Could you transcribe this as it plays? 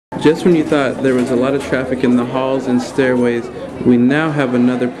Just when you thought there was a lot of traffic in the halls and stairways, we now have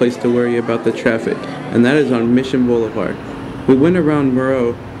another place to worry about the traffic, and that is on Mission Boulevard. We went around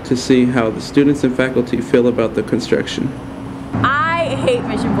Moreau to see how the students and faculty feel about the construction. I hate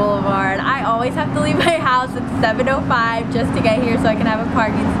Mission Boulevard. I always have to leave my house at 7:05 just to get here so I can have a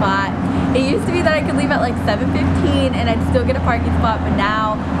parking spot. It used to be that I could leave at like 7:15 and I'd still get a parking spot, but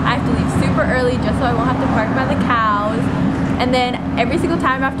now I have to leave super early just so I won't have to park by the cows. And then every single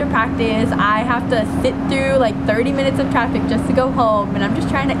time after practice, I have to sit through like 30 minutes of traffic just to go home, and I'm just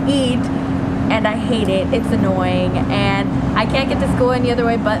trying to eat, and I hate it. It's annoying, and I can't get to school any other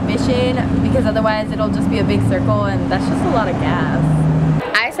way but Mission, because otherwise it'll just be a big circle, and that's just a lot of gas.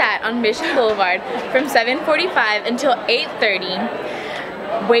 I sat on Mission Boulevard from 7:45 until 8:30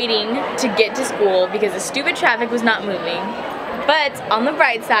 waiting to get to school because the stupid traffic was not moving. But on the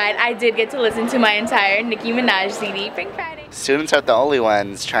bright side, I did get to listen to my entire Nicki Minaj CD, Pink Friday. Students aren't the only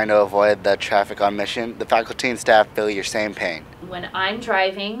ones trying to avoid the traffic on Mission. The faculty and staff feel your same pain. When I'm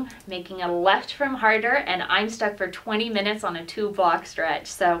driving, making a left from Harder, and I'm stuck for 20 minutes on a 2-block stretch.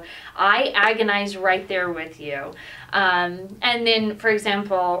 So I agonize right there with you. And then, for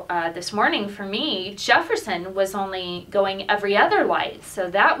example, this morning for me, Jefferson was only going every other light. So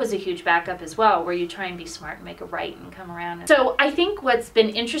that was a huge backup as well, where you try and be smart and make a right and come around. So I think what's been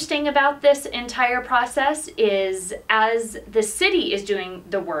interesting about this entire process is as the city is doing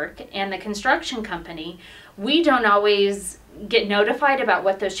the work and the construction company, we don't always get notified about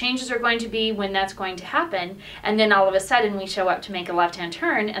what those changes are going to be, when that's going to happen, and then all of a sudden we show up to make a left-hand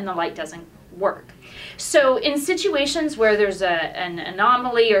turn and the light doesn't work. So in situations where there's an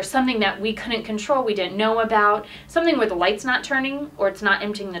anomaly or something that we couldn't control, we didn't know about, something where the light's not turning or it's not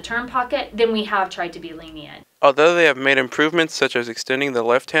emptying the turn pocket, then we have tried to be lenient. Although they have made improvements such as extending the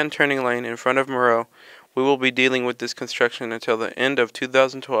left-hand turning lane in front of Moreau, we will be dealing with this construction until the end of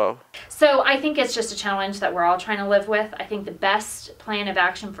 2012. So I think it's just a challenge that we're all trying to live with. I think the best plan of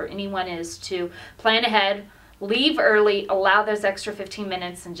action for anyone is to plan ahead, leave early, allow those extra 15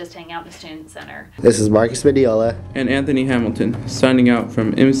 minutes, and just hang out in the student center. This is Marcus Mendiola and Anthony Hamilton signing out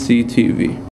from MCTV.